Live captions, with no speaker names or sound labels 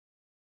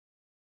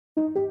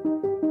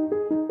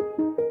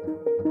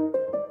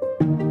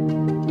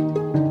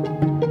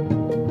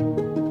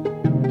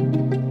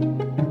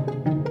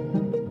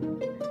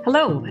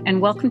Hello,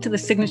 and welcome to the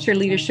Signature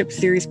Leadership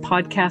Series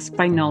podcast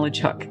by Knowledge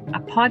Hook, a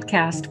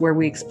podcast where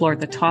we explore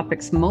the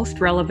topics most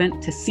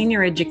relevant to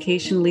senior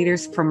education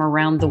leaders from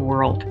around the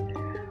world.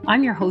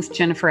 I'm your host,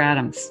 Jennifer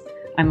Adams.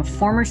 I'm a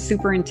former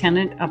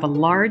superintendent of a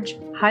large,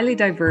 highly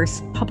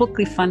diverse,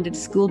 publicly funded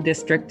school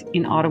district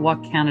in Ottawa,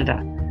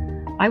 Canada.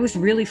 I was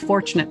really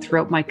fortunate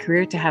throughout my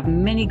career to have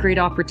many great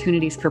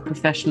opportunities for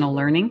professional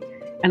learning,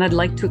 and I'd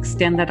like to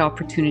extend that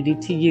opportunity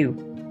to you.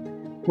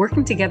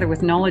 Working together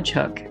with Knowledge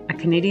Hook, a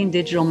Canadian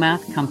digital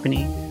math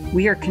company,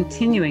 we are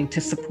continuing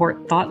to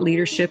support thought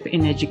leadership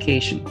in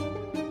education.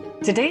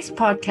 Today's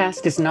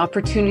podcast is an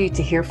opportunity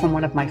to hear from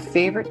one of my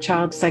favorite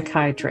child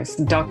psychiatrists,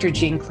 Dr.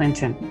 Jean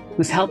Clinton,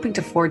 who's helping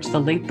to forge the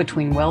link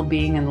between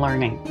well-being and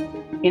learning.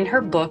 In her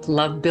book,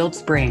 Love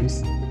Builds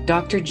Brains,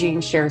 Dr.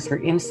 Jean shares her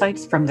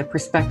insights from the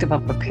perspective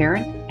of a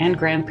parent and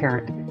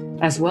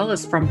grandparent, as well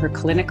as from her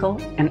clinical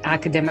and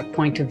academic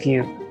point of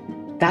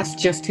view. That's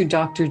just who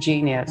Dr.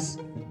 Jean is.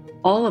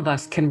 All of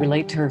us can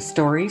relate to her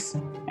stories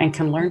and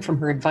can learn from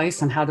her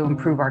advice on how to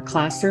improve our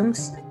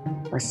classrooms,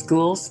 our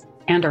schools,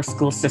 and our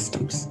school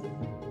systems.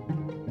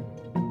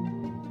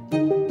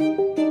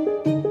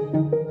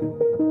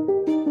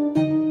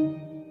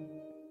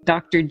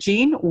 Dr.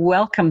 Jean,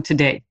 welcome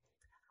today.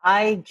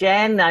 Hi,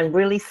 Jen. I'm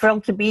really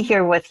thrilled to be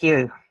here with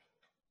you.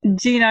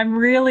 Jean, I'm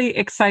really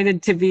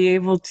excited to be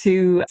able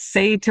to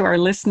say to our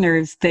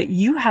listeners that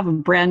you have a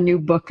brand new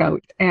book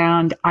out,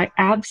 and I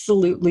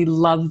absolutely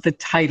love the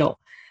title.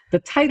 The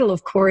title,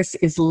 of course,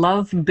 is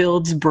Love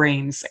Builds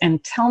Brains.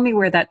 And tell me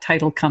where that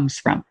title comes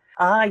from.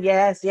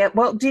 Yes.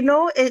 Well,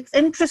 it's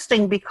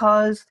interesting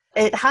because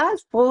it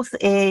has both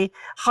a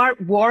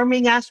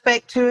heartwarming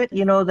aspect to it,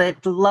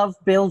 that love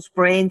builds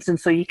brains. And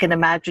so you can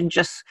imagine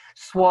just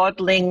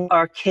swaddling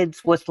our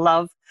kids with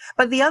love.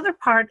 But the other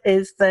part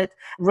is that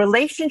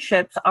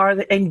relationships are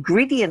the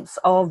ingredients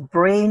of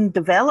brain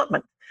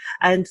development.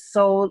 And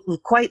so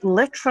quite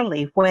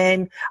literally,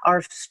 when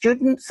our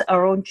students,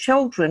 our own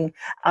children,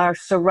 are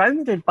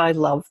surrounded by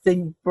love,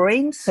 the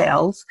brain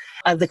cells,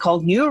 they're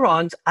called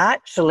neurons,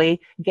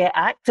 actually get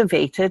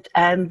activated.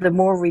 And the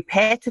more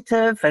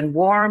repetitive and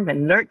warm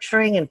and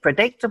nurturing and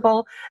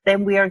predictable,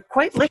 then we are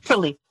quite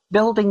literally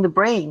building the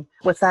brain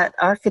with that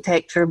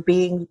architecture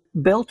being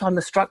built on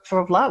the structure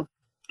of love.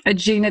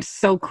 Jean, it's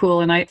so cool.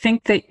 And I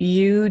think that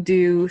you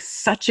do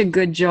such a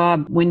good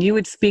job when you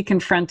would speak in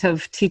front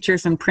of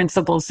teachers and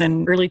principals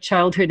and early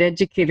childhood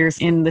educators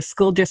in the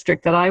school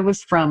district that I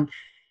was from.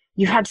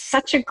 You had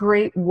such a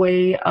great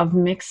way of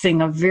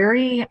mixing a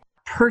very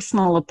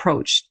personal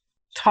approach,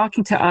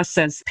 talking to us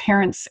as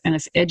parents and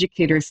as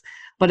educators,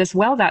 but as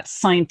well that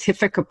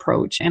scientific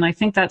approach. And I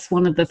think that's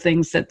one of the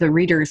things that the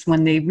readers,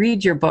 when they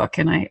read your book,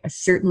 and I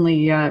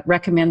certainly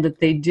recommend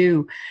that they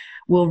do,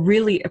 will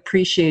really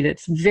appreciate it.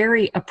 It's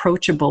very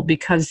approachable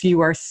because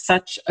you are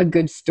such a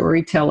good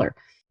storyteller.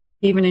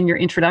 Even in your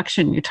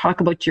introduction, you talk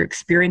about your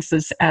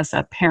experiences as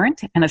a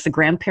parent and as a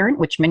grandparent,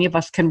 which many of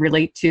us can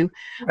relate to,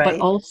 right, but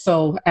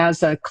also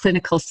as a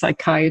clinical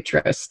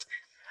psychiatrist.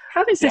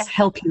 How does this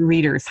help your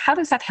readers? How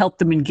does that help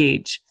them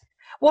engage?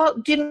 Well,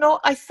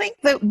 I think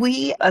that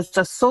we as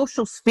a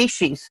social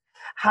species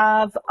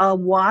have a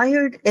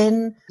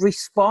wired-in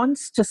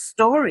response to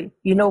story.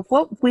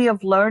 What we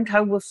have learned,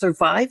 how we've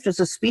survived as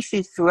a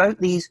species throughout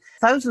these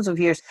thousands of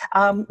years,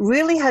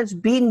 really has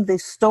been the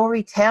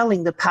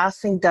storytelling, the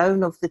passing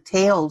down of the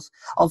tales,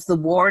 of the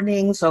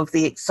warnings, of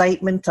the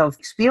excitement of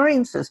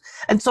experiences.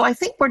 And so I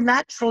think we're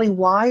naturally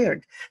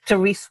wired to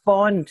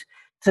respond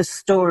to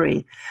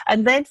story.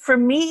 And then for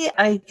me,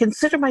 I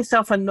consider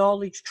myself a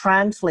knowledge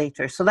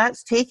translator. So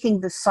that's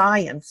taking the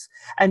science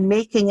and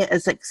making it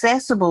as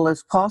accessible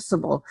as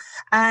possible.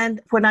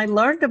 And when I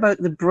learned about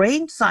the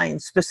brain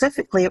science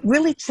specifically, it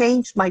really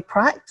changed my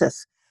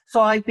practice. So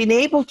I've been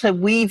able to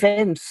weave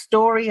in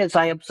story as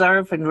I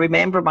observe and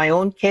remember my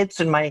own kids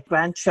and my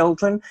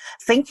grandchildren,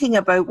 thinking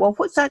about,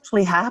 what's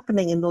actually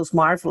happening in those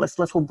marvelous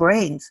little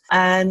brains?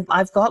 And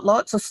I've got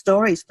lots of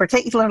stories,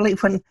 particularly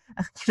when,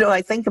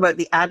 I think about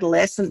the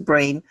adolescent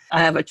brain.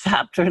 I have a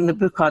chapter in the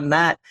book on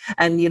that.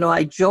 And,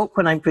 I joke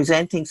when I'm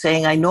presenting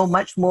saying I know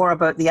much more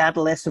about the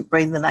adolescent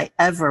brain than I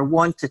ever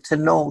wanted to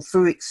know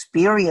through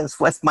experience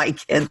with my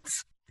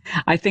kids.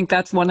 I think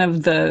that's one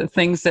of the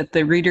things that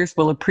the readers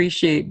will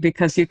appreciate,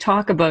 because you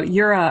talk about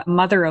you're a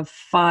mother of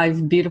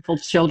 5 beautiful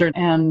children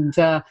and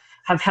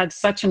have had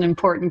such an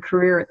important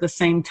career at the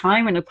same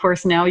time. And of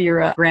course, now you're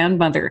a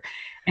grandmother.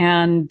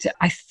 And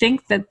I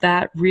think that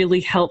that really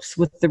helps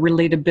with the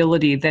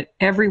relatability, that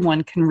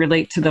everyone can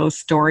relate to those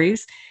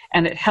stories.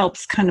 And it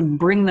helps kind of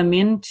bring them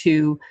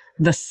into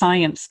the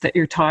science that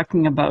you're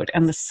talking about.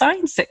 And the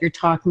science that you're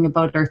talking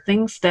about are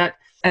things that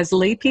as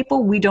lay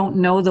people, we don't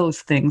know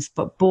those things,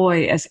 but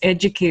boy, as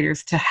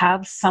educators, to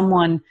have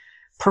someone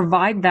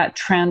provide that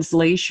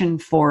translation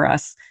for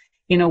us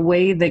in a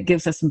way that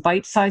gives us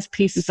bite-sized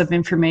pieces of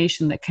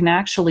information that can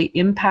actually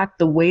impact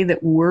the way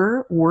that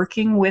we're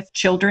working with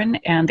children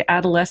and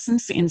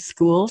adolescents in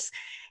schools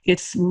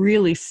It's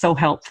really so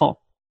helpful.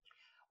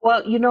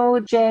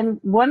 Well, Jen,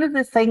 one of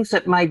the things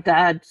that my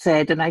dad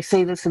said, and I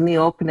say this in the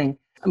opening,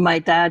 my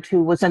dad,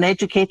 who was an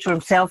educator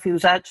himself, he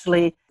was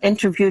actually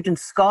interviewed in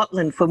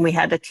Scotland when we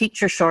had a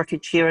teacher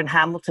shortage here in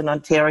Hamilton,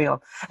 Ontario.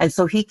 And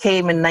so he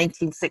came in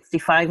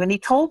 1965 and he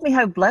told me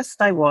how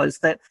blessed I was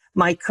that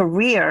my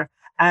career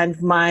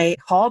and my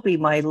hobby,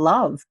 my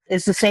love,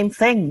 is the same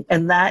thing.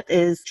 And that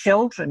is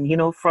children.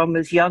 From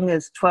as young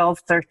as 12,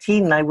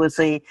 13, I was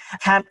a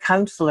camp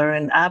counselor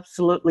and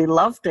absolutely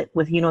loved it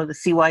with, the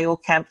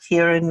CYO camp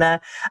here in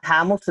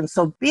Hamilton.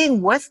 So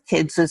being with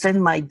kids is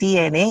in my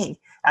DNA,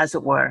 as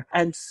it were.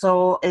 And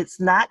so it's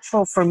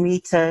natural for me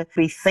to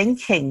be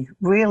thinking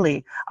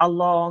really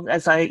along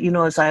as I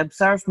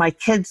observe my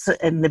kids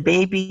and the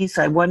babies,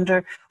 I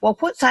wonder, well,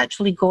 what's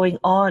actually going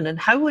on and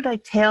how would I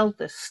tell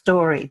this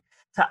story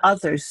to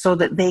others so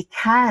that they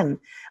can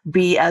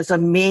be as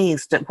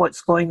amazed at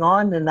what's going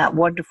on in that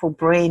wonderful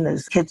brain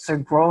as kids are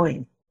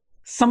growing.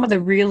 Some of the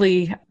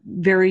really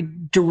very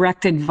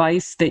direct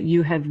advice that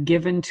you have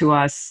given to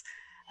us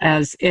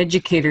as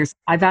educators,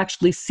 I've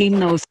actually seen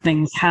those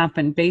things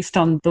happen based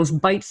on those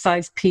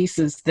bite-sized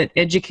pieces that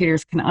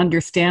educators can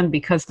understand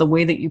because the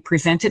way that you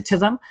present it to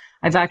them.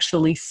 I've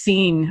actually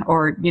seen,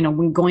 or,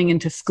 when going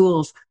into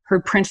schools,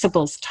 heard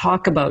principals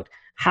talk about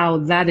how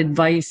that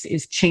advice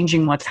is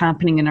changing what's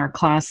happening in our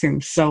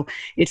classrooms. So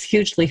it's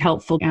hugely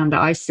helpful, and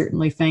I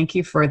certainly thank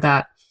you for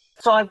that.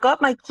 So I've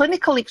got my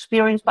clinical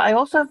experience, but I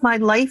also have my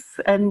life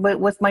and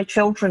with my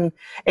children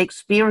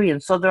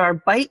experience. So there are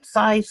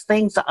bite-sized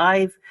things that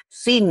I've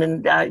seen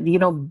and,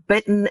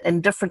 bitten in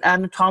different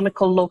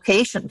anatomical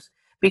locations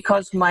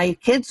because my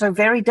kids are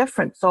very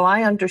different. So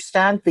I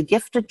understand the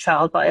gifted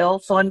child, but I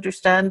also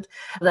understand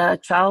the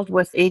child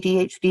with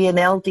ADHD and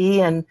LD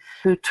and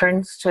who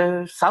turns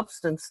to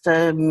substance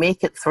to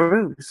make it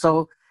through.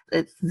 So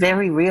it's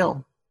very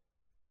real.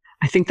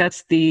 I think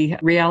that's the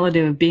reality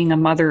of being a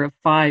mother of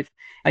 5.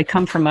 I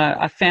come from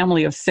a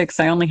family of 6.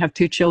 I only have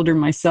 2 children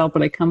myself,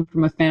 but I come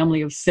from a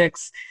family of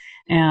 6.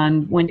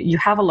 And when you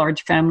have a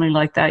large family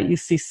like that, you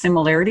see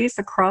similarities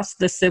across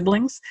the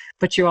siblings,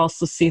 but you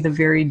also see the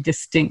very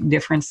distinct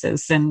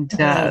differences. And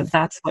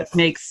that's what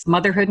makes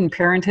motherhood and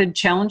parenthood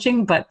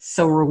challenging, but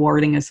so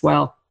rewarding as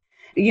well.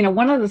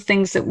 One of the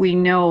things that we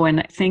know,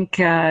 and I think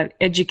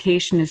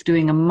education is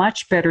doing a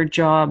much better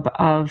job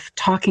of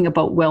talking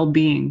about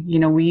well-being.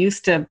 We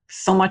used to,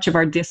 so much of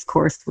our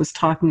discourse was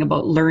talking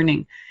about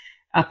learning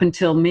up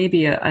until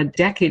maybe a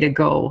decade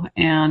ago.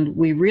 And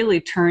we really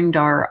turned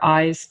our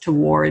eyes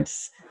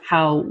towards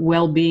how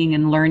well-being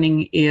and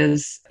learning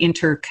is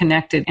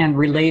interconnected and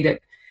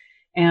related.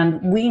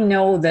 And we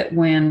know that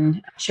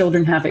when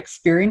children have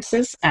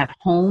experiences at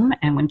home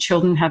and when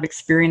children have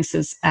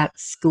experiences at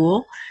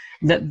school,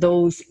 that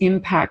those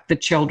impact the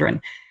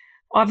children.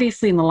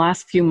 Obviously, in the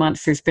last few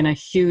months, there's been a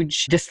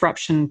huge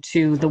disruption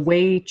to the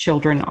way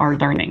children are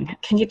learning.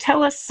 Can you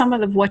tell us some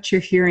of what you're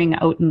hearing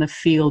out in the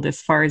field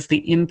as far as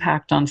the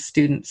impact on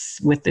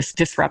students with this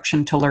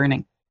disruption to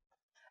learning?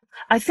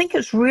 I think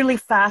it's really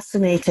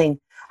fascinating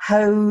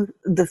how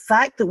the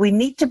fact that we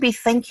need to be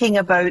thinking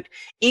about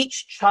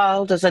each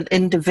child as an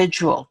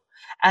individual.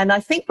 And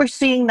I think we're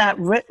seeing that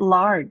writ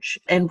large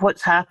in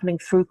what's happening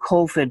through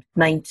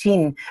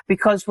COVID-19,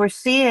 because we're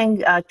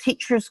seeing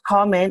teachers'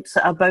 comments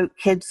about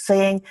kids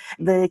saying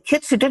the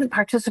kids who didn't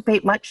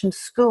participate much in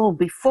school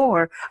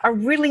before are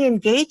really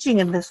engaging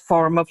in this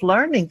form of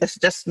learning, this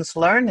distance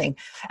learning.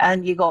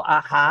 And you go,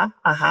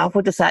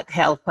 what does that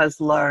help us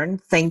learn?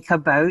 Think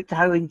about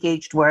how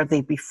engaged were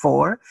they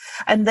before?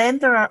 And then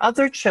there are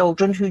other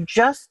children who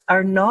just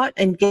are not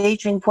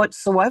engaging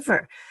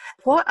whatsoever.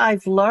 What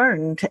I've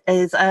learned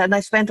is, and I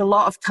spent a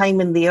lot of time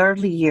in the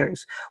early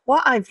years,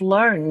 what I've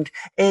learned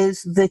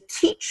is the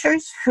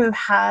teachers who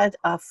had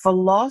a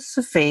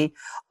philosophy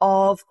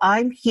of,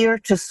 I'm here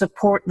to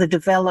support the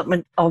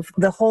development of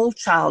the whole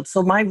child.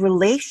 So my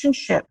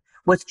relationship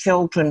with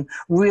children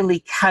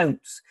really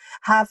counts,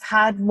 have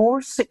had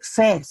more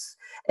success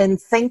in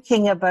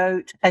thinking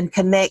about and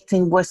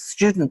connecting with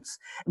students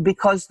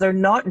because they're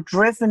not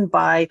driven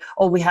by,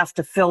 we have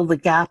to fill the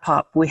gap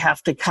up, we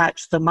have to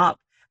catch them up.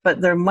 But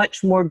they're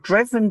much more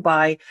driven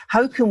by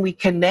how can we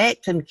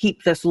connect and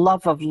keep this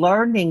love of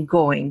learning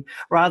going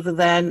rather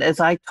than,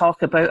 as I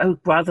talk about,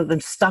 rather than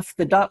stuff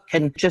the duck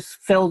and just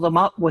fill them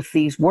up with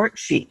these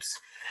worksheets.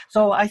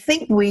 So I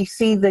think we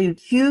see the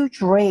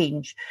huge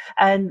range.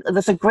 And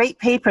there's a great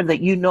paper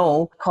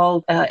that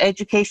called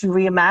Education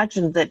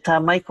Reimagined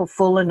that Michael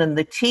Fullan and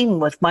the team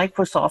with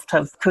Microsoft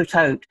have put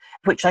out,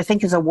 which I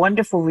think is a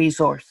wonderful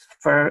resource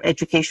for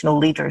educational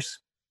leaders.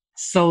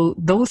 So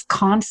those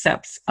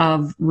concepts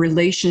of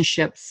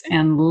relationships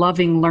and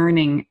loving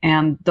learning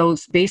and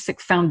those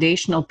basic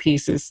foundational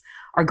pieces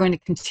are going to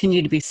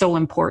continue to be so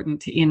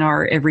important in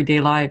our everyday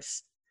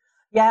lives.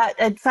 Yeah,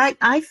 in fact,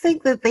 I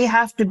think that they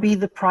have to be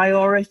the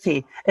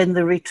priority in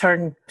the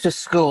return to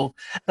school,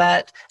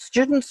 that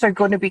students are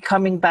going to be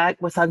coming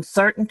back with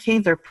uncertainty.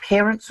 Their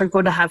parents are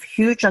going to have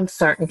huge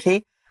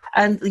uncertainty.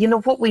 And,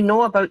 what we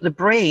know about the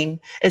brain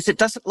is it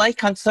doesn't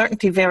like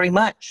uncertainty very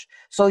much.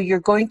 So you're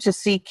going to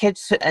see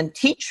kids and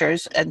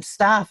teachers and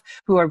staff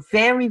who are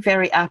very,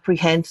 very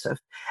apprehensive.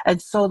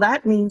 And so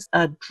that means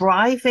a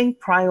driving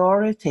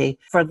priority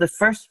for the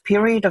first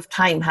period of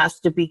time has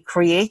to be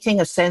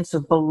creating a sense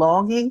of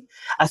belonging,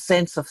 a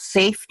sense of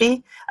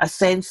safety, a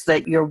sense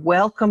that you're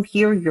welcome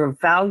here, you're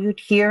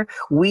valued here,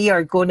 we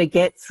are going to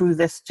get through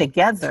this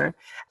together.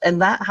 And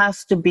that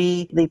has to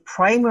be the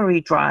primary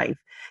drive.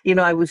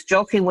 I was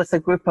joking with a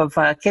group of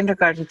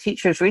kindergarten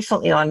teachers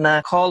recently on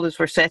a call as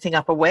we're setting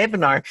up a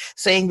webinar,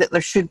 saying that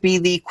there should be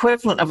the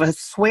equivalent of a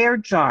swear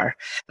jar,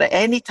 that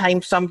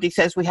anytime somebody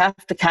says we have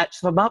to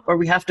catch them up or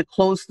we have to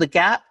close the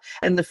gap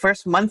in the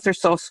first month or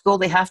so of school,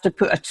 they have to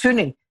put a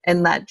tuning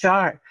in that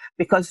jar.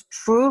 Because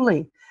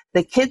truly,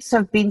 the kids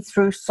have been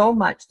through so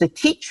much, the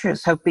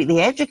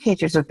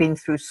educators have been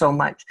through so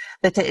much,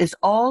 that it is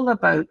all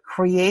about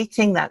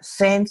creating that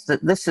sense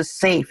that this is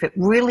safe. It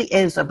really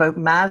is about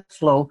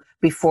Maslow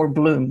before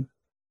Bloom.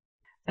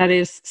 That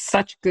is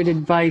such good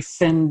advice,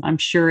 and I'm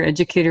sure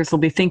educators will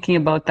be thinking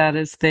about that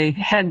as they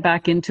head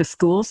back into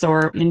schools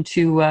or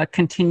into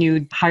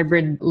continued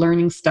hybrid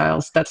learning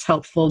styles. That's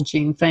helpful,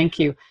 Jean. Thank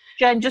you.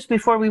 Jen, just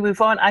before we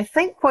move on, I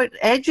think what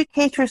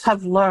educators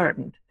have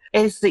learned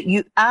is that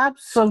you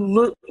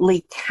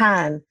absolutely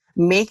can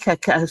make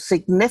a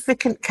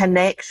significant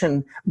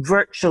connection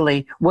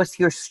virtually with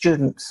your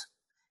students.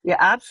 You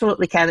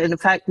absolutely can. And in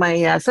fact,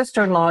 my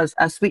sister-in-law is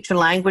a speech and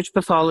language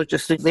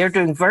pathologist. They're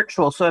doing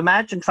virtual. So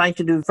imagine trying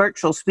to do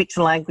virtual speech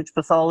and language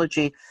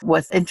pathology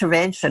with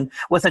intervention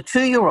with a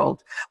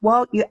 2-year-old.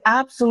 Well, you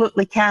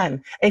absolutely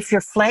can if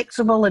you're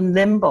flexible and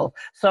nimble.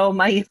 So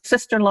my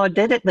sister-in-law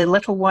did it. The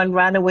little one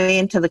ran away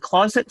into the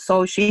closet.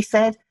 So she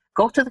said,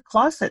 go to the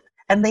closet.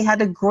 And they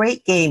had a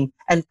great game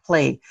and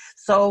play.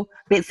 So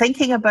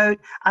thinking about,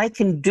 I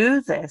can do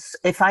this,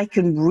 if I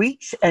can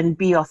reach and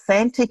be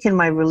authentic in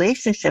my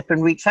relationship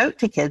and reach out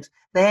to kids,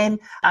 then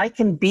I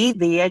can be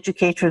the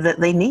educator that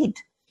they need.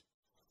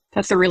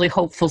 That's a really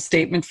hopeful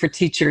statement for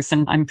teachers,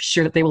 and I'm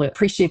sure that they will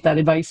appreciate that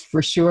advice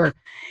for sure.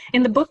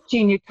 In the book,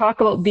 Jean, you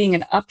talk about being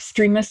an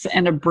upstreamist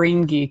and a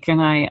brain geek,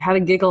 and I had a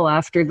giggle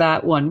after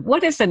that one.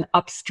 What is an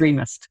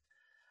upstreamist?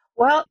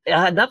 Well,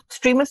 an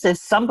upstreamist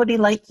is somebody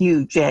like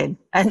you, Jen.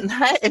 And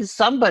that is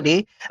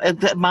somebody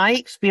that my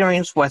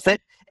experience with it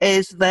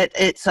is that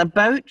it's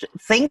about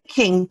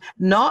thinking,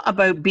 not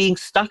about being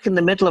stuck in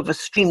the middle of a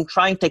stream,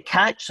 trying to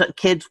catch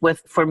kids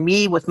with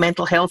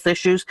mental health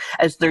issues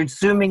as they're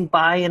zooming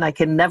by and I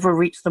can never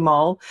reach them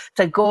all,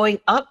 to going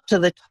up to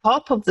the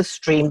top of the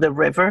stream, the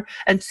river,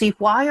 and see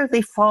why are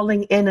they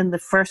falling in the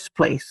first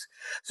place.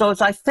 So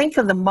as I think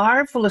of the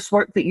marvelous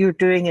work that you're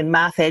doing in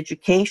math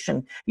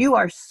education, you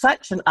are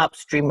such an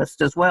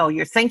upstreamist as well.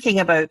 You're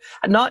thinking about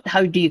not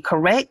how do you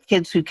correct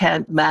kids who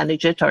can't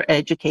manage it or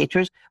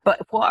educators,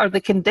 but what are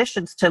the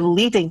conditions to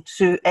leading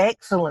to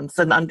excellence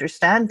and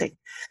understanding.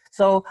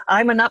 So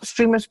I'm an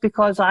upstreamist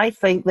because I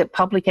think that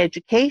public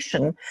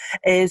education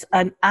is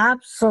an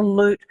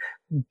absolute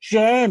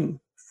gem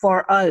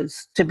for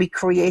us to be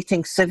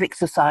creating civic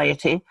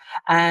society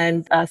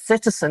and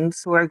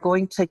citizens who are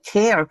going to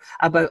care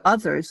about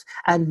others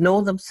and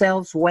know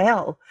themselves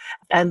well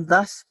and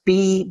thus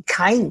be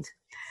kind.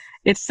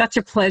 It's such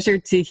a pleasure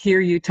to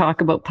hear you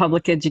talk about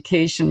public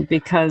education,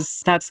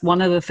 because that's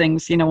one of the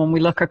things, when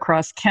we look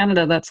across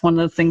Canada, that's one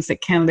of the things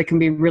that Canada can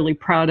be really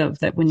proud of,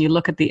 that when you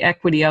look at the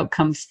equity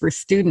outcomes for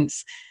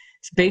students,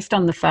 it's based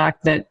on the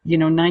fact that,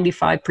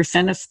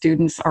 95% of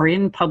students are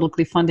in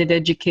publicly funded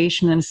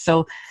education. And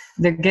so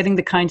they're getting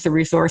the kinds of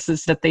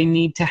resources that they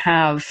need to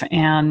have.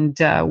 And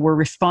we're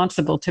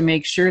responsible to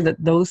make sure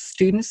that those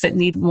students that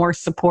need more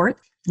support,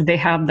 they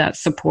have that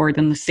support,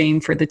 and the same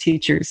for the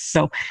teachers.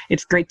 So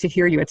it's great to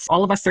hear you. It's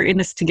all of us are in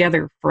this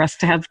together. For us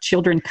to have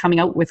children coming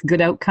out with good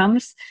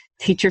outcomes,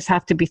 teachers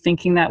have to be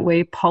thinking that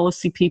way.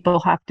 Policy people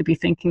have to be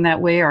thinking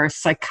that way. Our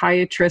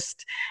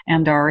psychiatrists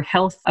and our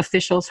health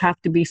officials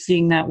have to be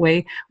seeing that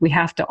way. We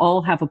have to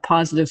all have a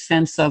positive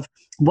sense of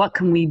what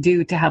can we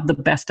do to have the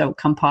best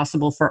outcome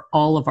possible for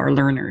all of our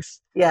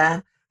learners. Yeah.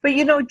 But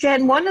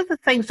Jen, one of the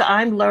things that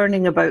I'm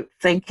learning about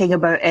thinking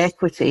about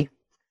equity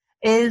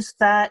is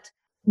that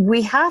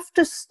we have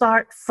to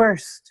start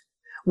first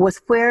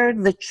with where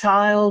the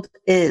child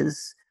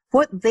is,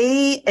 what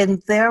they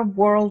in their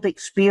world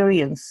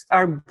experience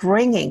are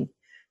bringing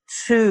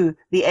to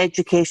the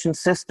education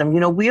system.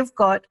 We've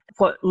got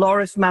what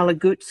Loris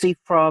Malaguzzi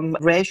from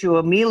Reggio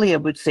Emilia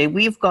would say,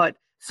 we've got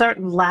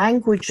certain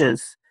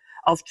languages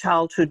of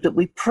childhood that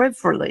we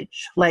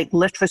privilege, like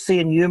literacy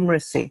and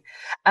numeracy.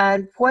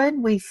 And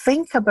when we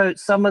think about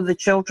some of the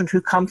children who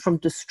come from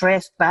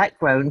distressed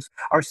backgrounds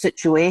or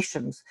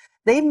situations,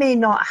 they may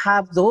not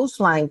have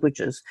those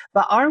languages,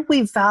 but are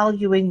we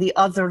valuing the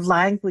other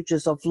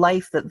languages of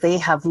life that they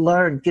have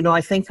learned?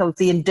 I think of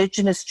the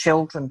Indigenous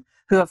children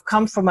who have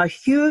come from a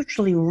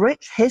hugely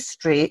rich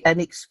history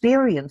and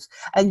experience,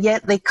 and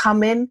yet they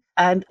come in,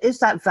 and is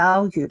that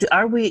valued?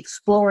 Are we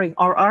exploring,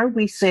 or are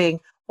we saying,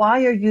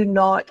 why are you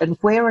not and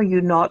where are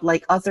you not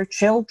like other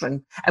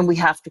children, and we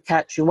have to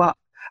catch you up?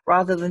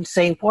 rather than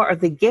saying, what are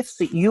the gifts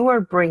that you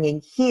are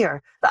bringing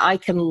here that I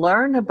can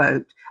learn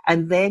about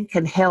and then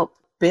can help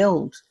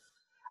build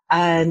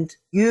and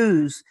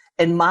use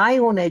in my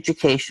own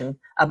education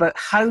about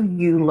how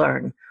you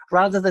learn,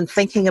 rather than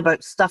thinking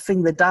about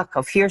stuffing the duck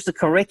of here's the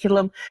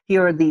curriculum,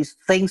 here are these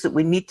things that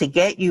we need to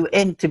get you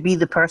in to be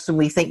the person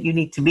we think you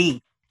need to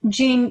be.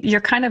 Jean,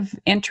 you're kind of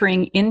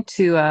entering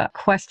into a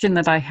question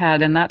that I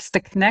had, and that's the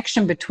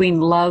connection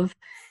between love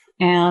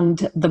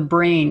and the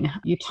brain.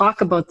 You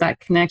talk about that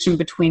connection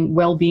between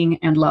well-being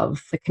and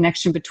love, the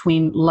connection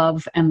between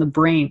love and the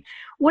brain.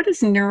 What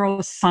is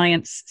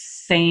neuroscience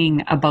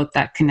saying about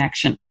that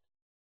connection?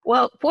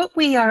 Well, what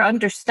we are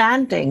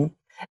understanding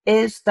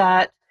is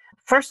that,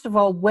 first of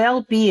all,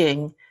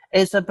 well-being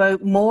is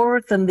about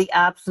more than the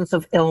absence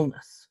of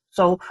illness.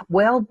 So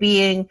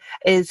well-being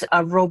is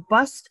a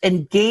robust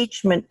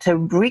engagement to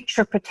reach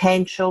your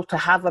potential, to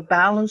have a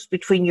balance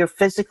between your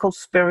physical,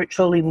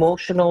 spiritual,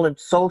 emotional, and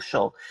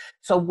social.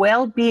 So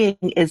well-being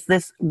is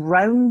this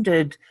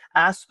rounded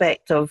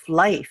aspect of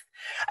life.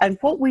 And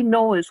what we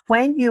know is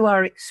when you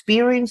are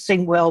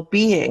experiencing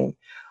well-being,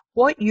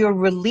 what you're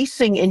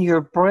releasing in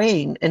your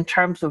brain in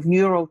terms of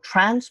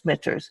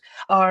neurotransmitters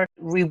are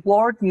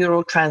reward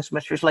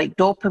neurotransmitters like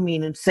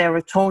dopamine and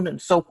serotonin.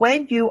 So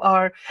when you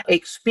are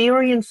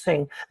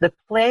experiencing the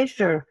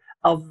pleasure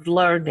of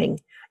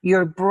learning,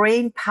 your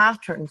brain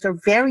patterns are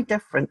very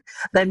different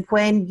than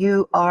when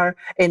you are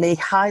in a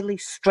highly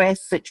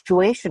stressed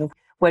situation.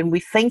 When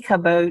we think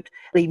about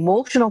the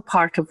emotional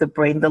part of the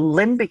brain, the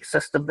limbic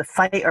system, the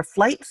fight or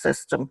flight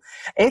system,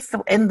 if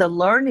in the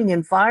learning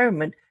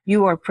environment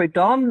you are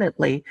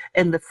predominantly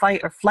in the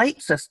fight or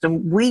flight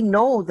system, we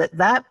know that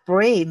that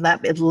brain,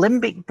 that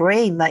limbic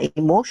brain, that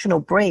emotional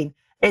brain,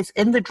 is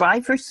in the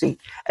driver's seat.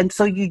 And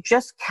so you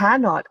just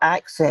cannot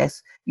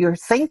access your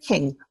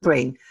thinking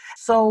brain.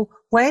 So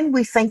when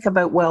we think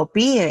about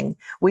well-being,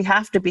 we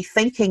have to be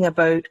thinking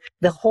about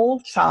the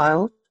whole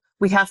child.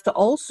 We have to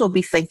also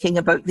be thinking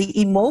about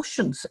the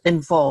emotions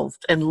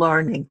involved in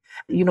learning,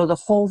 the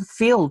whole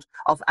field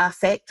of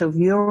affective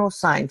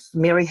neuroscience.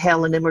 Mary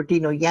Helen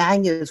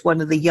Immordino-Yang is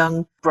one of the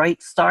young,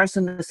 bright stars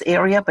in this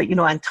area, but,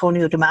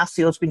 Antonio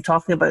Damasio has been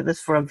talking about this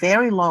for a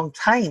very long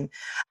time,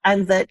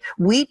 and that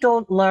we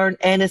don't learn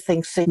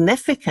anything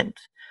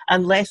significant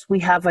unless we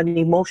have an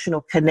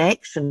emotional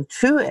connection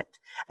to it.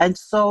 And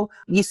so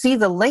you see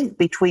the link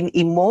between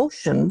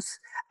emotions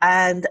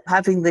and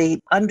having the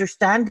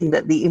understanding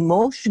that the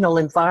emotional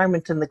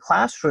environment in the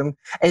classroom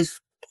is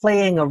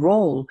playing a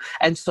role.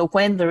 And so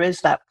when there is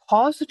that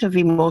positive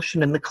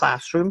emotion in the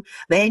classroom,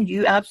 then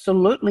you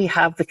absolutely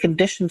have the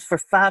conditions for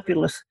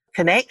fabulous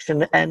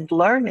connection and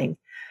learning.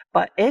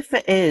 But if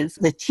it is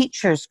the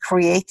teachers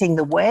creating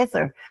the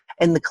weather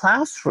in the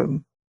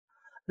classroom,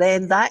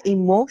 then that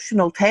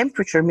emotional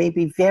temperature may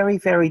be very,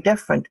 very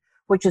different,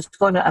 which is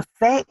going to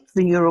affect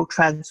the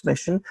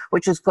neurotransmission,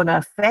 which is going to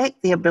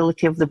affect the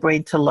ability of the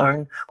brain to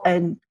learn,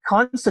 and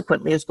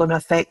consequently is going to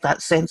affect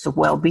that sense of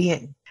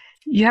well-being.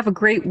 You have a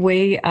great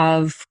way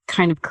of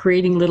kind of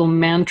creating little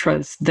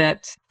mantras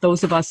that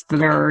those of us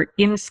that are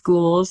in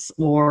schools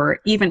or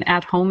even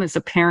at home as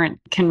a parent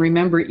can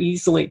remember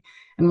easily.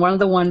 And one of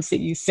the ones that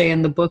you say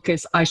in the book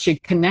is, I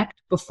should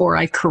connect before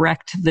I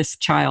correct this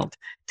child.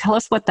 Tell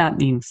us what that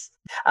means.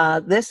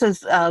 This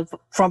is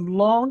from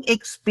long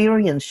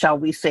experience, shall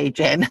we say,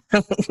 Jen,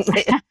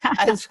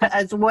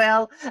 as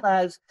well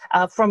as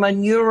from a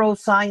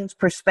neuroscience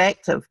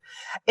perspective.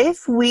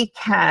 If we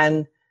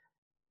can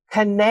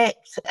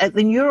connect at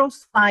the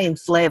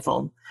neuroscience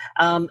level,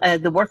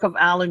 the work of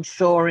Alan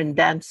Shore and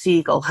Dan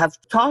Siegel have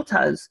taught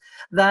us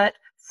that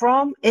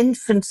from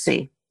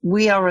infancy,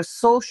 we are a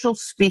social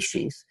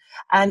species.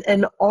 And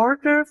in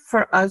order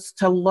for us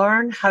to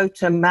learn how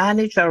to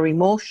manage our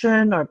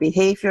emotion, our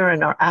behavior,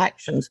 and our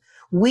actions,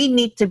 we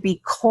need to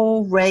be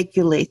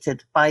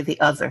co-regulated by the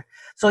other.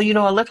 So,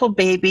 a little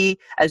baby,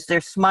 as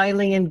they're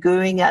smiling and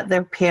gooing at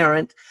their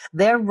parent,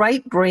 their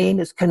right brain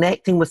is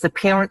connecting with the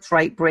parent's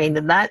right brain.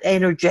 And that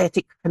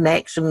energetic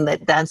connection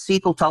that Dan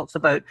Siegel talks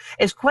about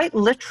is quite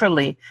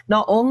literally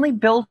not only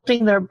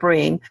building their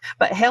brain,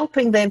 but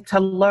helping them to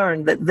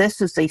learn that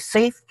this is a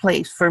safe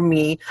place for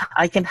me.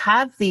 I can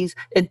have these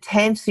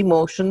intense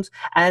emotions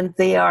and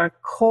they are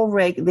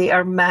they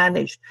are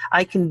managed.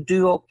 I can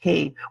do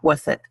okay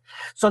with it.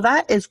 So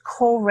that is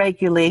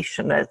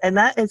co-regulation, and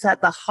that is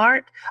at the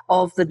heart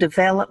of the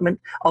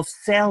development of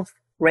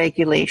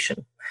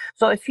self-regulation.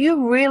 So if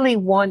you really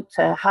want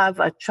to have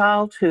a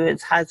child who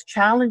has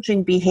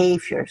challenging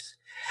behaviors,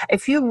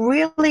 if you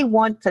really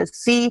want to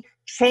see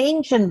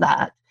change in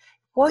that,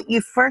 what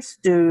you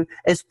first do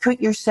is put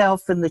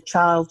yourself in the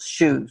child's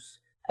shoes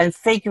and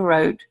figure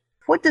out,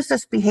 what does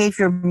this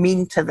behavior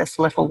mean to this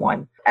little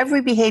one?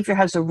 Every behavior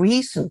has a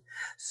reason.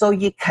 So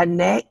you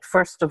connect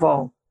first of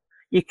all.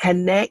 You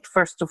connect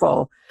first of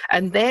all.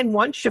 And then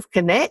once you've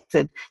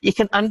connected, you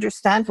can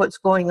understand what's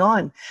going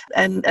on.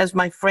 And as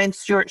my friend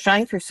Stuart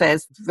Shanker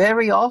says,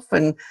 very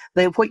often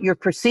what you're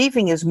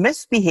perceiving as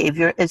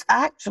misbehavior is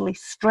actually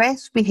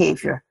stress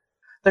behavior.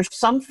 There's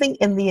something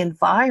in the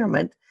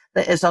environment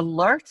that is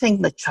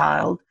alerting the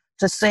child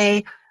to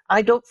say,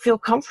 I don't feel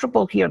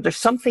comfortable here. There's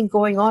something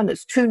going on.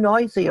 It's too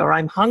noisy, or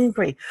I'm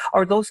hungry,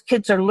 or those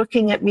kids are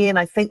looking at me and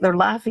I think they're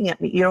laughing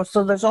at me.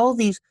 So there's all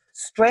these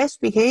stress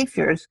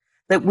behaviors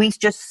that we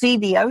just see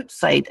the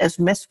outside as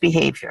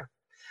misbehavior.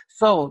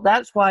 So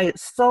that's why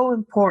it's so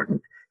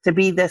important to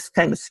be this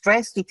kind of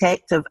stress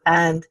detective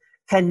and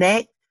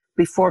connect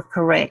before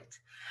correct.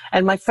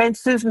 And my friend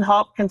Susan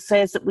Hopkins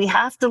says that we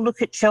have to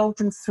look at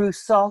children through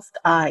soft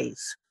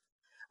eyes,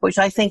 which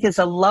I think is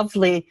a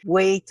lovely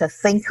way to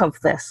think of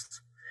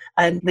this.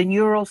 And the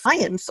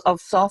neuroscience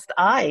of soft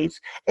eyes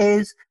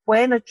is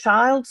when a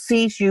child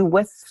sees you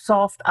with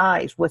soft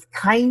eyes, with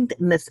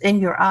kindness in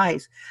your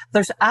eyes,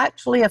 there's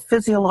actually a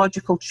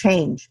physiological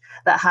change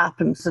that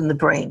happens in the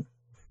brain.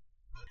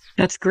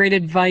 That's great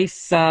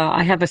advice.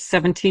 I have a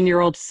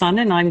 17-year-old son,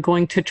 and I'm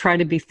going to try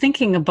to be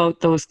thinking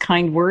about those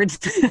kind words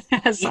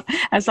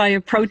as I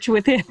approach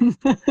with him.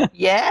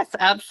 Yes,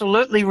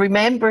 absolutely.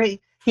 Remember,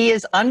 he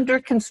is under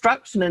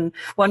construction, and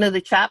one of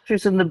the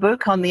chapters in the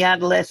book on the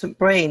adolescent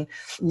brain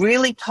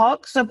really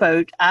talks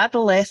about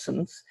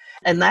adolescence,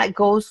 and that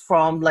goes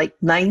from like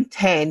 9,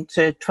 10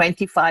 to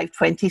 25,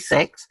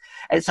 26.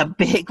 It's a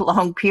big,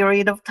 long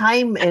period of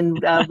time in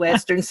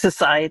Western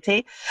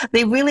society.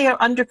 They really are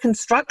under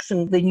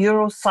construction. The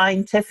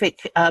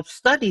neuroscientific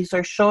studies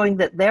are showing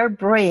that their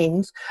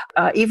brains,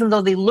 even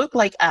though they look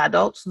like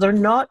adults, they're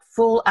not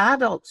full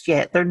adults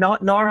yet. They're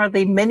not, nor are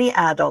they mini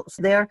adults.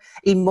 Their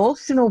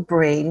emotional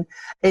brain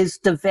is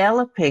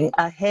developing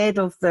ahead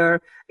of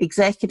their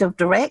executive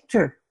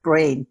director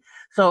brain.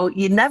 So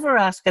you never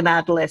ask an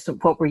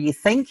adolescent, what were you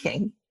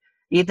thinking?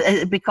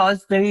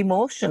 Because their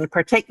emotion,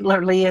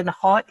 particularly in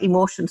hot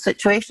emotion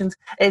situations,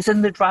 is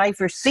in the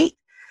driver's seat.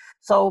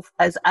 So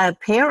as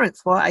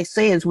parents, what I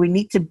say is we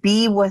need to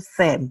be with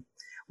them.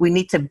 We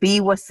need to be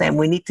with them.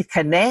 We need to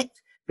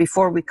connect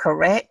before we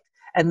correct.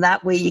 And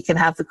that way you can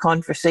have the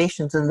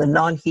conversations in the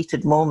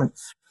non-heated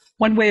moments.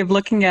 One way of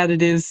looking at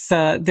it is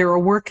they're a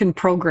work in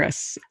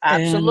progress.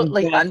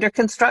 Absolutely. And, under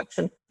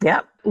construction.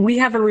 Yeah. We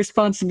have a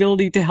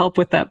responsibility to help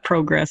with that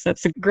progress.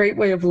 That's a great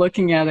way of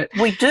looking at it.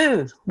 We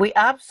do. We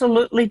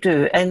absolutely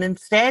do. And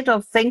instead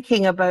of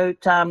thinking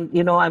about, I'm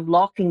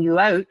locking you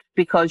out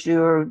because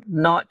you're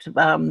not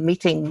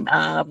meeting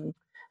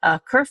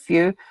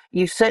curfew,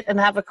 you sit and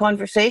have a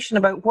conversation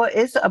about what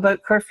is it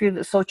about curfew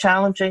that's so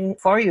challenging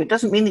for you. It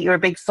doesn't mean that you're a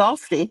big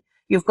softie.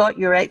 You've got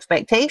your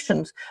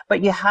expectations,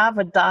 but you have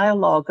a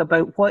dialogue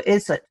about what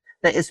is it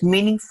that is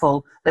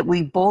meaningful that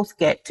we both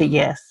get to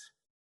yes.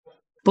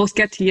 Both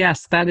get to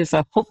yes. That is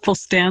a hopeful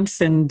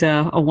stance and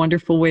a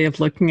wonderful way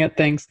of looking at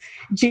things.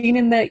 Jean,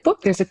 in the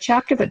book, there's a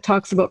chapter that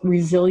talks about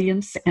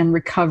resilience and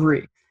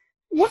recovery.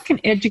 What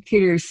can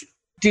educators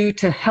do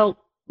to help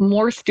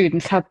more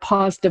students have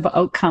positive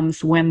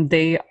outcomes when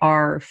they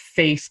are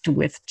faced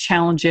with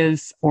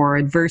challenges or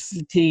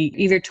adversity,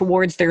 either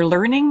towards their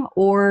learning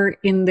or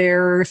in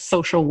their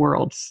social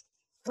worlds?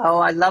 Oh,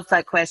 I love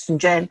that question,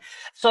 Jen.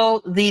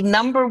 So the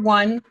number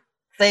one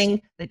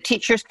thing that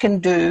teachers can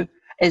do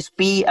is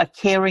be a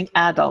caring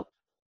adult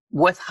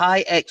with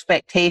high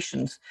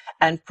expectations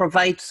and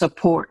provide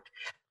support.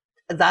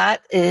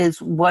 That is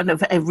one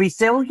of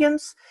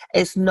resilience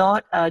is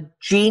not a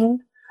gene,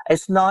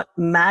 it's not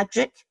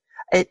magic.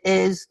 It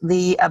is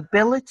the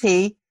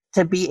ability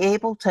to be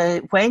able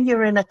to, when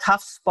you're in a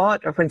tough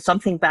spot or when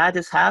something bad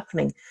is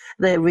happening,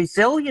 the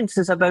resilience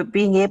is about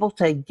being able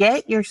to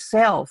get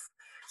yourself,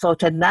 so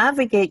to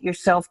navigate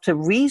yourself to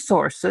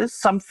resources,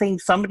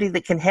 somebody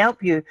that can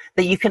help you,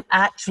 that you can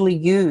actually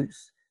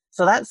use.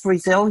 So that's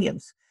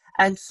resilience.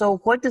 And so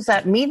what does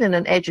that mean in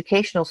an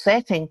educational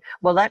setting?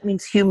 Well, that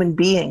means human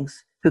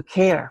beings who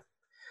care.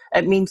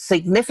 It means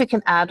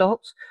significant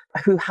adults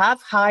who have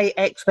high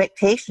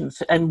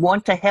expectations and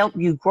want to help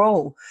you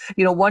grow.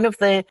 One of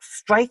the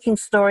striking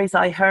stories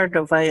I heard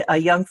of a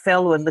young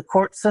fellow in the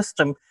court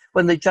system,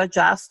 when the judge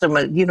asked him,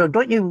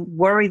 don't you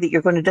worry that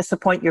you're going to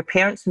disappoint your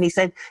parents? And he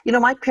said,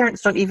 my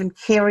parents don't even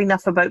care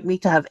enough about me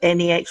to have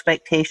any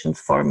expectations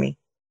for me.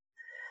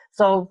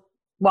 So,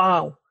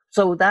 wow.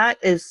 So that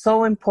is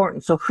so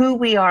important. So who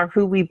we are,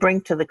 who we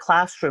bring to the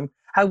classroom,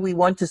 how we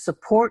want to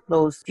support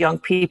those young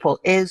people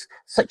is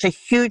such a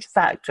huge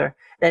factor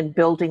in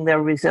building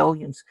their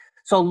resilience.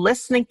 So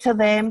listening to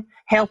them,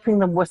 helping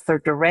them with their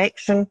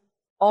direction,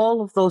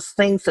 all of those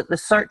things that the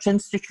Search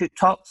Institute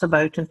talks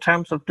about in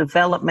terms of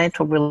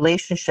developmental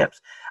relationships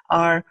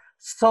are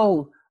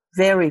so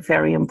very,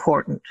 very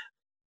important.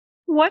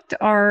 What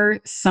are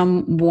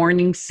some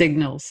warning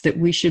signals that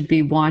we should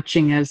be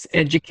watching as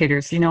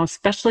educators,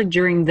 especially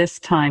during this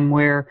time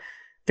where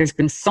there's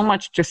been so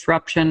much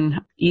disruption,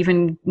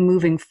 even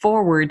moving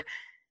forward?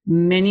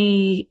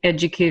 Many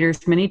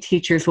educators, many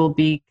teachers will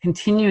be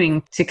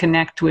continuing to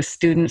connect with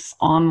students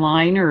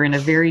online or in a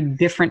very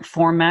different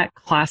format.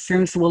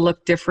 Classrooms will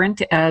look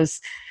different as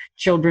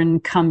children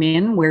come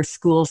in, where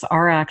schools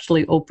are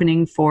actually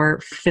opening for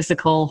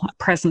physical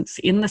presence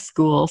in the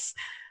schools.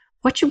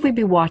 What should we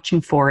be watching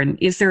for? And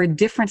is there a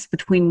difference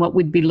between what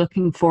we'd be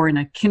looking for in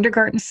a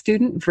kindergarten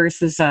student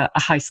versus a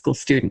high school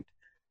student?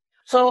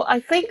 So I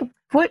think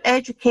what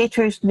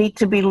educators need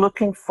to be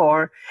looking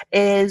for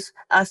is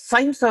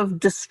signs of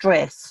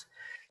distress.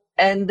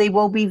 And they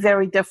will be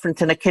very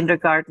different in a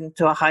kindergarten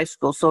to a high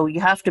school. So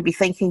you have to be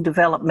thinking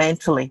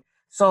developmentally.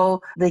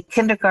 So the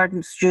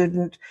kindergarten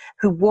student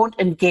who won't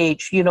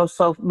engage,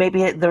 so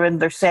maybe they're in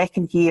their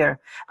second year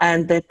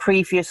and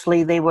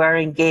previously they were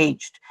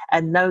engaged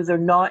and now they're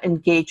not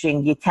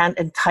engaging. You can't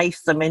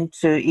entice them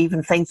into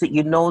even things that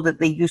that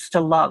they used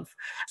to love.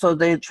 So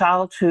the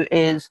child who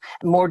is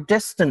more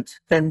distant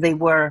than they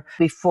were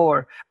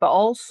before, but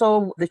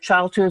also the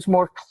child who is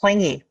more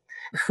clingy,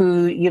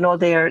 who,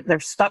 they're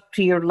stuck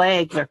to your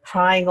leg, they're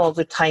crying all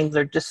the time,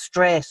 they're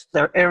distressed,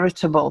 they're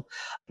irritable.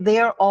 They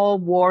are all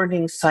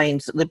warning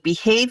signs. The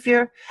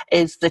behavior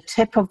is the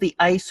tip of the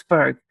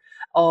iceberg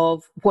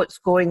of what's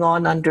going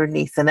on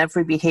underneath, and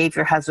every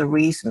behavior has a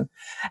reason.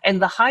 In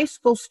the high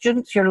school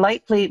students, you're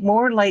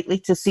more likely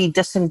to see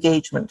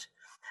disengagement.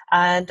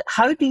 And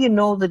how do you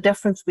know the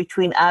difference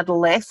between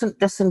adolescent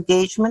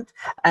disengagement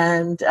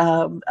and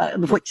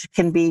which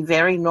can be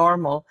very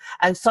normal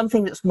and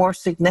something that's more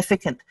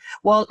significant?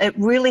 Well, it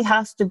really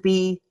has to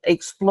be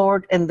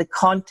explored in the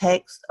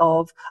context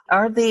of,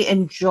 are they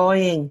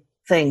enjoying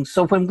things?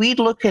 So when we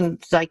look in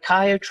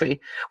psychiatry,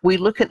 we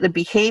look at the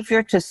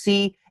behavior to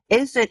see,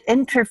 is it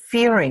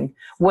interfering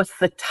with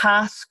the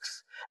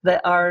tasks that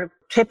are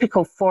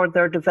typical for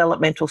their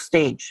developmental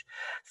stage?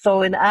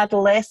 So in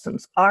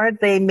adolescence, are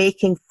they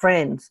making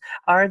friends?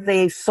 Are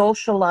they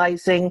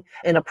socializing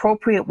in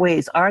appropriate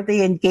ways? Are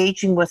they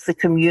engaging with the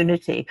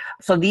community?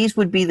 So these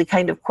would be the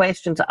kind of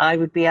questions that I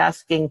would be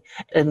asking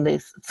in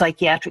this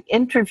psychiatric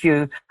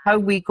interview. How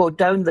we go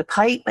down the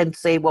pipe and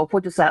say, well,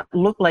 what does that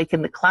look like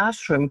in the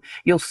classroom?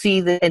 You'll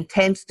see the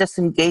intense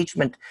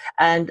disengagement.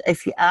 And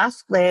if you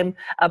ask them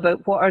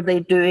about what are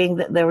they doing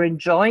that they're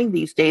enjoying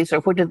these days, or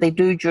what did they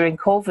do during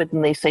COVID,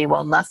 and they say,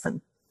 well, nothing.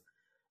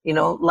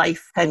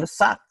 Life kind of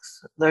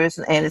sucks. There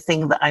isn't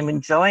anything that I'm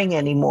enjoying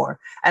anymore.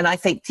 And I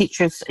think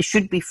teachers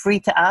should be free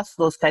to ask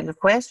those kind of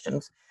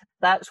questions.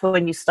 That's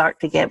when you start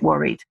to get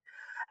worried.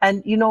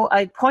 And,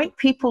 I point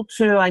people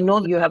to, I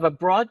know that you have a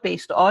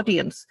broad-based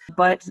audience,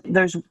 but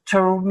there's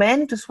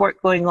tremendous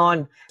work going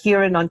on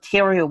here in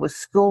Ontario with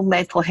School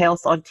Mental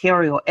Health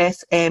Ontario,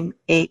 smho.ca,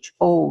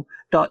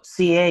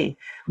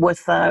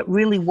 with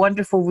really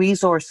wonderful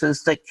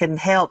resources that can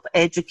help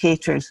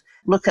educators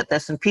look at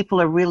this. And people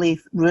are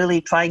really,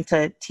 really trying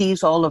to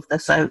tease all of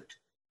this out.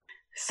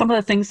 Some of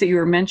the things that you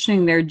were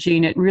mentioning there,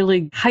 Jean, it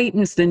really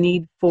heightens the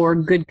need for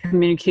good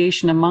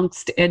communication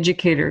amongst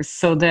educators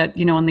so that,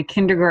 in the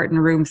kindergarten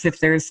rooms, if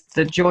there's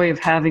the joy of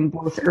having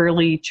both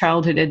early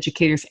childhood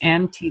educators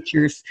and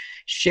teachers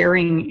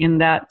sharing in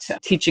that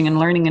teaching and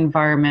learning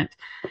environment,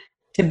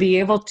 to be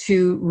able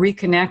to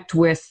reconnect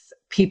with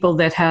people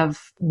that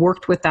have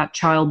worked with that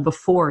child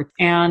before.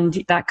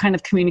 And that kind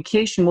of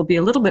communication will be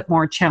a little bit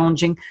more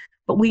challenging.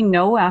 But we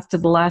know after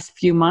the last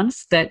few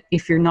months that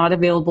if you're not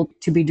available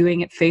to be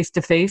doing it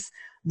face-to-face,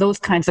 those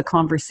kinds of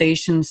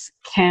conversations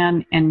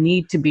can and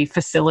need to be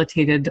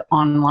facilitated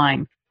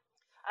online.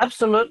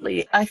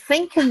 Absolutely. I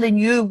think in the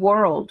new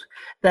world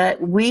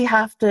that we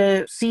have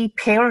to see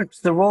parents,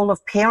 the role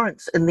of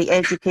parents in the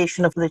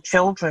education of the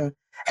children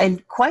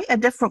in quite a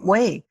different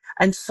way.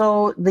 And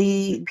so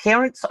the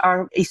parents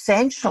are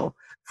essential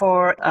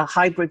for a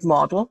hybrid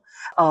model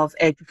of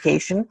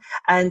education.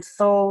 And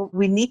so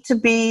we need to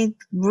be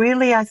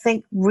really, I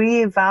think,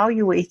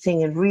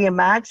 reevaluating and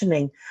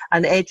reimagining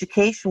an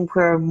education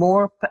where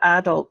more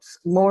adults,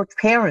 more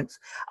parents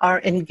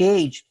are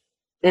engaged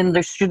in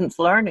their students'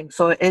 learning.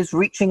 So it is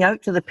reaching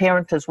out to the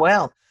parent as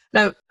well.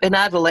 Now, in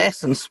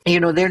adolescence,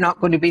 they're not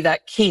going to be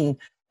that keen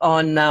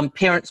on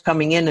parents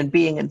coming in and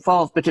being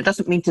involved, but it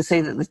doesn't mean to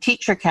say that the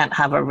teacher can't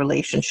have a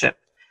relationship,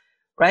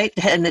 right?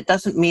 And it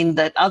doesn't mean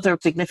that other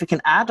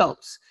significant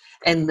adults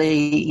in the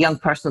young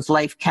person's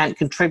life can't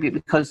contribute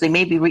because they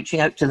may be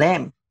reaching out to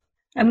them.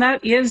 And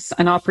that is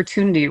an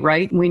opportunity,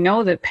 right? We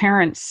know that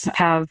parents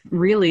have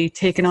really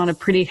taken on a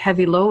pretty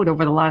heavy load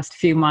over the last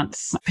few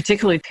months,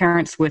 particularly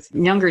parents with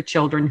younger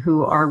children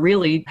who are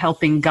really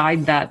helping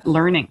guide that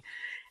learning.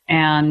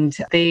 And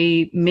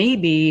they may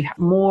be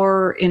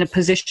more in a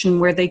position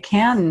where they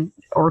can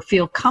or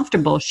feel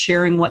comfortable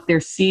sharing what they're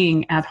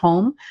seeing at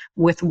home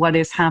with what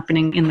is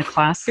happening in the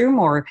classroom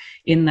or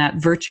in that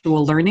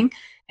virtual learning.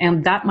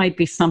 And that might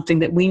be something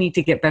that we need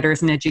to get better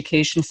as an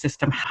education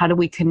system. How do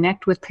we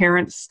connect with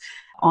parents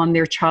on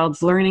their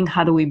child's learning?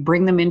 How do we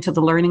bring them into the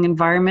learning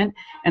environment?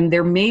 And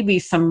there may be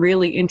some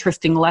really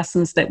interesting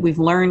lessons that we've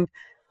learned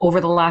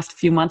over the last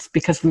few months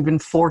because we've been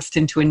forced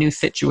into a new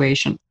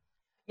situation.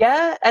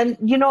 Yeah, and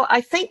I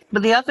think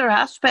the other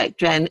aspect,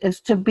 Jen, is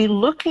to be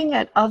looking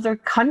at other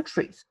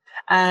countries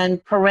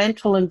and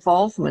parental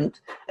involvement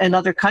in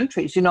other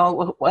countries.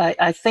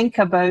 I think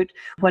about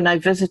when I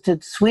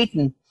visited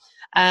Sweden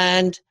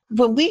And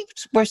when we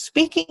were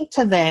speaking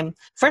to them,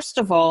 first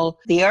of all,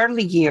 the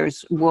early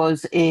years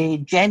was a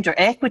gender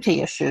equity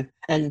issue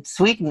in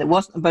Sweden. It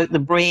wasn't about the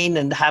brain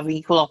and having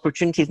equal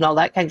opportunities and all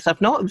that kind of stuff.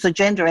 No, it was a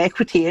gender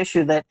equity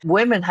issue that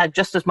women had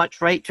just as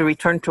much right to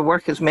return to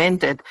work as men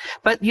did.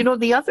 But,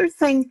 the other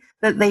thing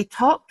that they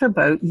talked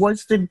about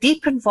was the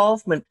deep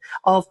involvement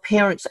of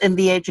parents in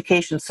the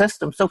education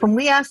system. So when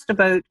we asked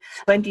about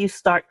when do you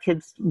start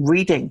kids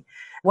reading,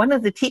 one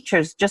of the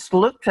teachers just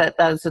looked at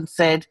us and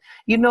said,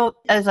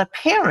 as a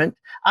parent,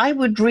 I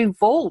would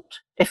revolt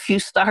if you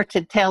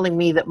started telling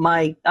me that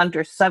my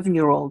under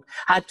 7-year-old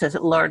had to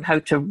learn how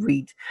to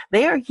read.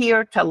 They are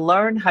here to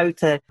learn how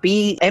to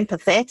be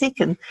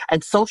empathetic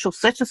and social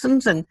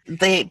citizens, and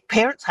the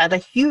parents had a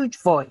huge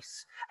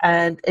voice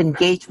and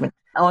engagement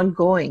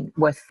ongoing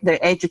with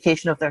the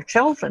education of their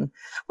children.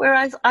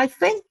 Whereas I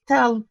think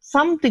to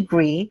some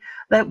degree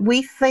that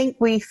we think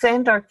we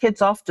send our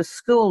kids off to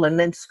school and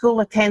then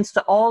school attends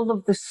to all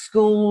of the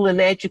school and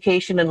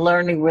education and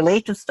learning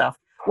related stuff.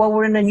 Well,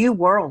 we're in a new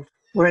world.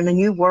 We're in a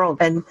new world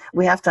and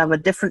we have to have a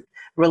different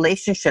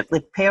relationship.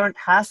 The parent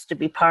has to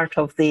be part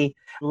of the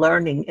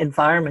learning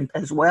environment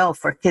as well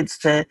for kids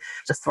to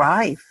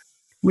thrive.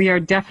 We are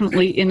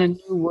definitely in a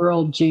new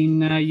world,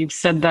 Jean. You've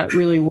said that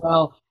really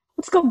well.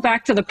 Let's go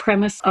back to the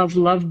premise of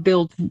Love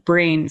Builds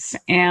Brains.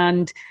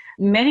 And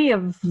many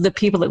of the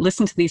people that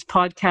listen to these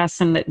podcasts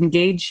and that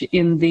engage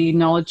in the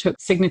Knowledge Hook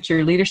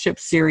Signature Leadership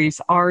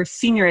Series are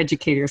senior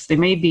educators. They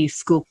may be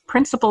school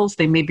principals,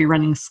 they may be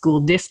running school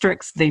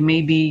districts, they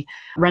may be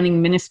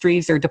running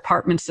ministries or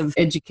departments of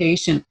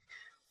education.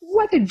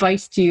 What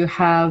advice do you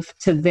have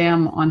to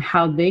them on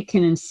how they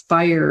can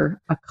inspire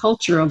a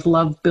culture of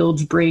Love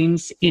Builds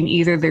Brains in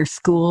either their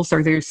schools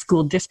or their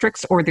school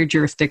districts or their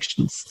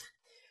jurisdictions?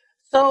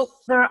 So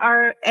there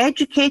are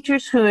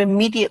educators who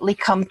immediately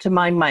come to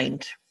my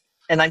mind,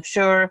 and I'm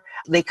sure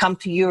they come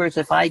to yours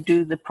if I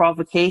do the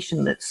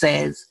provocation that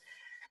says,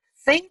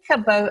 think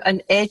about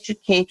an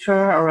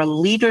educator or a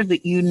leader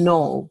that you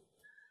know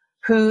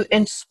who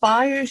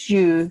inspires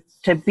you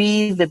to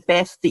be the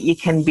best that you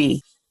can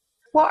be.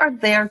 What are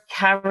their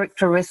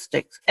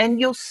characteristics? And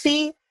you'll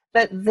see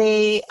that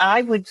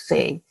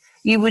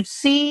you would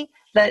see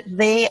that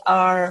they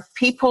are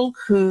people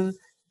who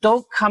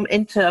don't come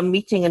into a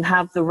meeting and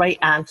have the right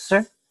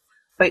answer,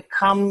 but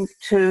come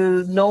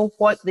to know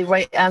what the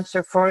right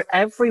answer for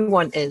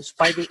everyone is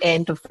by the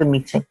end of the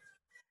meeting.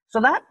 So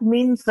that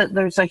means that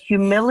there's a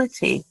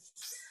humility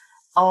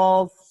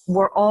of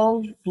we're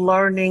all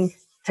learning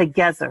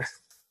together.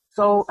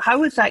 So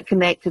how is that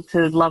connected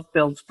to Love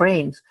Builds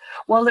Brains?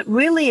 Well, it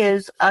really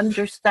is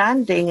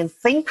understanding and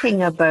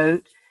thinking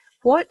about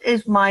what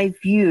is my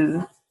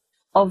view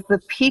of the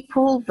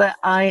people that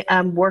I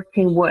am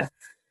working with.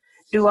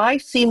 Do I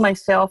see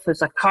myself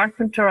as a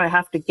carpenter? I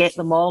have to get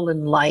them all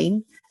in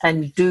line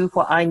and do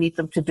what I need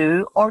them to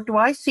do? Or do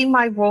I see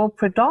my role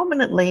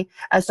predominantly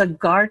as a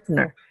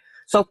gardener?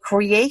 So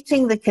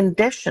creating the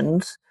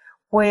conditions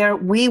where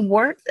we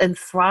work and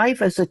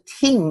thrive as a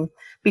team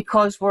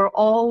because we're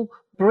all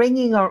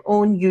bringing our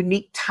own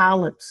unique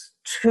talents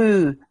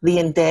to the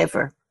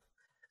endeavor.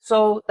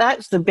 So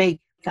that's the big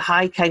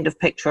high kind of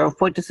picture of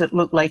what does it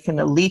look like in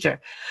a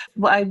leader.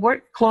 Well, I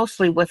work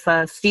closely with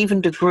Stephen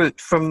de Groot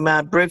from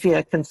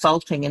Brivia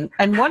Consulting.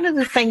 And one of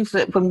the things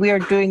that when we are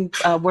doing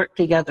work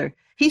together,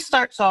 he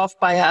starts off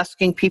by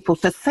asking people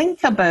to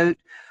think about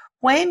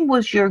when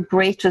was your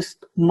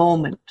greatest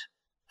moment?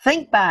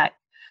 Think back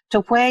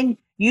to when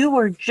you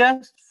were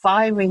just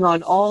firing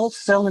on all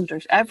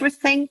cylinders.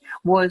 Everything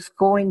was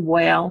going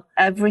well.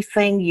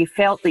 Everything, you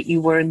felt that you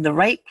were in the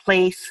right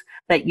place,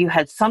 that you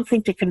had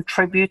something to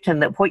contribute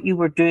and that what you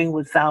were doing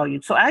was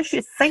valued. So as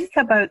you think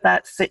about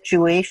that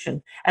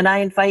situation, and I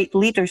invite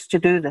leaders to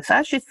do this,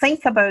 as you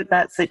think about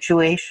that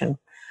situation,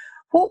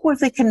 what were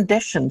the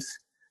conditions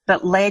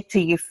that led to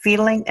you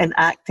feeling and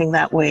acting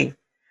that way?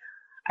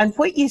 And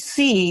what you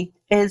see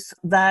is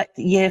that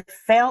you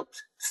felt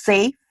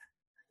safe,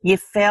 you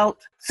felt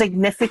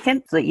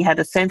significant, that you had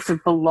a sense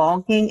of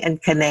belonging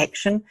and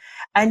connection,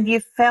 and you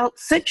felt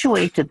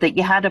situated, that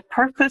you had a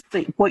purpose,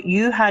 that what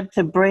you had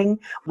to bring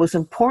was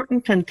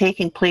important and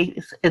taking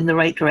place in the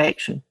right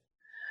direction.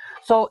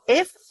 So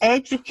if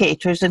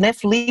educators and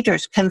if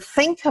leaders can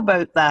think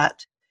about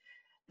that,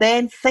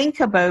 then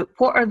think about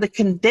what are the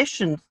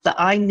conditions that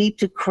I need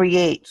to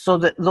create so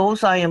that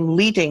those I am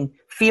leading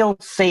feel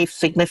safe,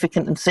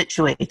 significant, and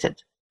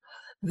situated.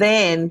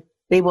 Then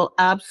they will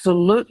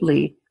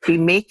absolutely be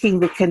making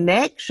the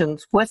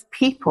connections with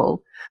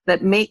people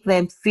that make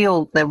them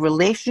feel the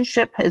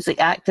relationship is the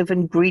active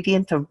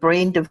ingredient of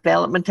brain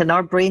development, and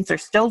our brains are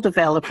still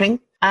developing.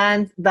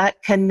 And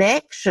that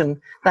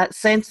connection, that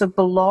sense of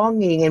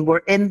belonging, and we're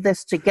in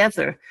this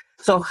together.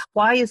 So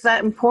why is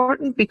that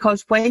important?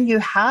 Because when you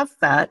have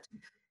that,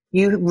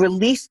 you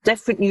release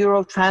different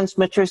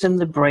neurotransmitters in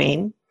the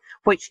brain,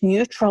 which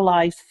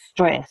neutralize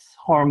stress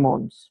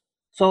hormones.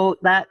 So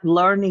that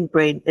learning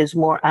brain is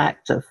more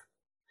active.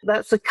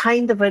 That's the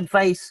kind of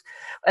advice,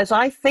 as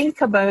I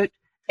think about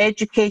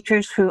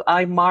educators who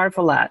I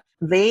marvel at,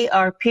 They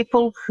are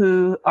people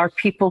who are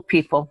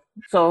people.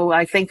 So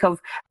I think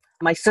of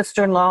my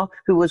sister-in-law,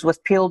 who was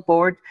with Peel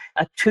Board,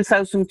 a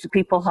 2,000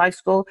 people high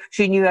school.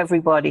 She knew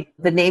everybody,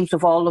 the names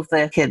of all of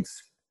the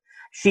kids.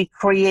 She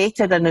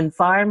created an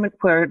environment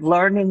where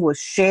learning was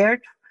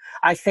shared.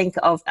 I think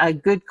of a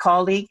good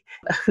colleague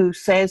who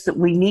says that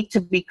we need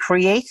to be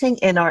creating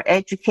in our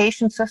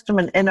education system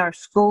and in our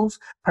schools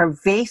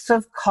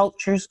pervasive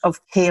cultures of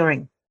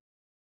caring.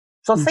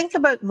 So think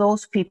about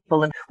those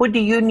people and what do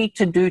you need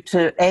to do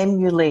to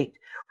emulate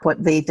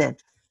what they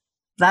did?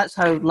 That's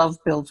how love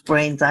builds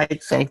brains,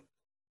 I'd say.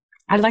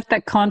 I like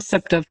that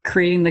concept of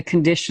creating the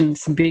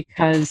conditions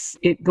because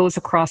it goes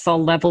across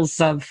all levels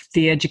of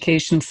the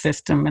education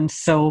system. And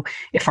so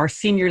if our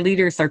senior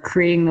leaders are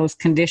creating those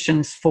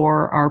conditions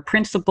for our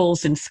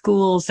principals in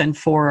schools and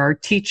for our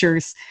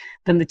teachers,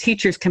 then the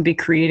teachers can be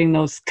creating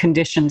those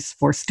conditions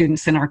for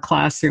students in our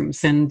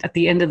classrooms. And at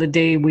the end of the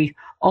day, we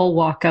all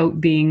walk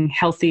out being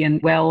healthy and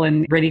well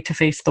and ready to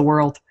face the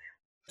world.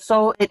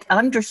 So it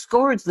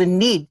underscores the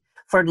need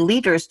for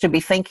leaders to be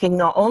thinking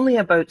not only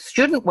about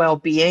student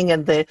well-being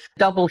and the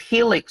double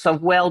helix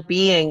of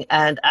well-being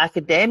and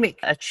academic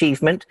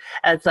achievement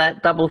as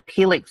that double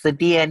helix, the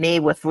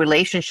DNA with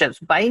relationships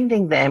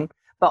binding them,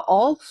 but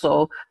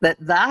also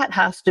that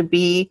has to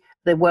be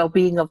the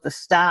well-being of the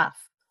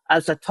staff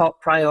as a top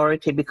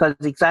priority, because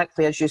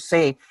exactly as you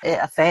say, it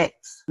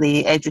affects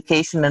the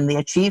education and the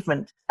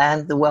achievement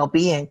and the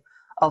well-being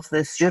of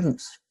the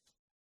students.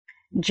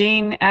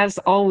 Jane, as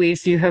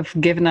always, you have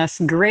given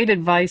us great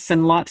advice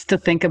and lots to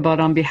think about.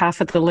 On behalf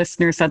of the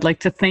listeners, I'd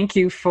like to thank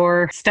you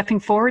for stepping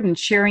forward and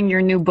sharing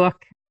your new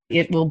book.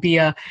 It will be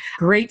a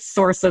great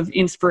source of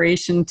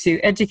inspiration to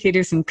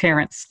educators and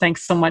parents.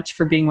 Thanks so much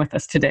for being with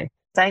us today.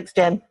 Thanks,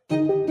 Jen.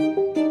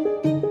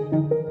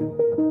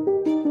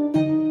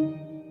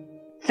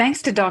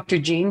 Thanks to Dr.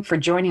 Jean for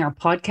joining our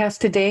podcast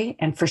today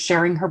and for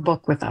sharing her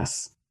book with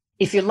us.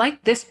 If you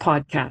like this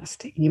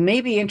podcast, you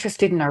may be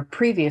interested in our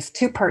previous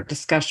two-part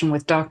discussion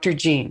with Dr.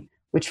 Jean,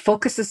 which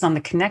focuses on the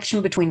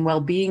connection between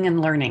well-being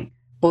and learning,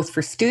 both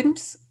for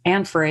students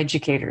and for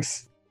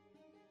educators.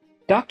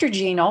 Dr.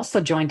 Jean also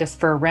joined us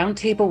for a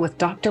roundtable with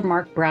Dr.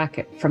 Mark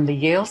Brackett from the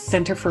Yale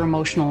Center for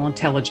Emotional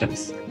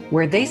Intelligence,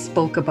 where they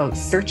spoke about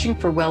searching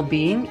for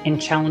well-being in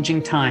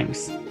challenging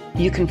times.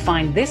 You can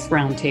find this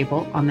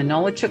roundtable on the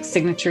Knowledge Hook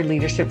Signature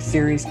Leadership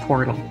Series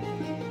portal.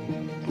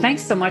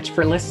 Thanks so much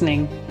for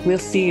listening. We'll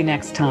see you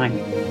next time.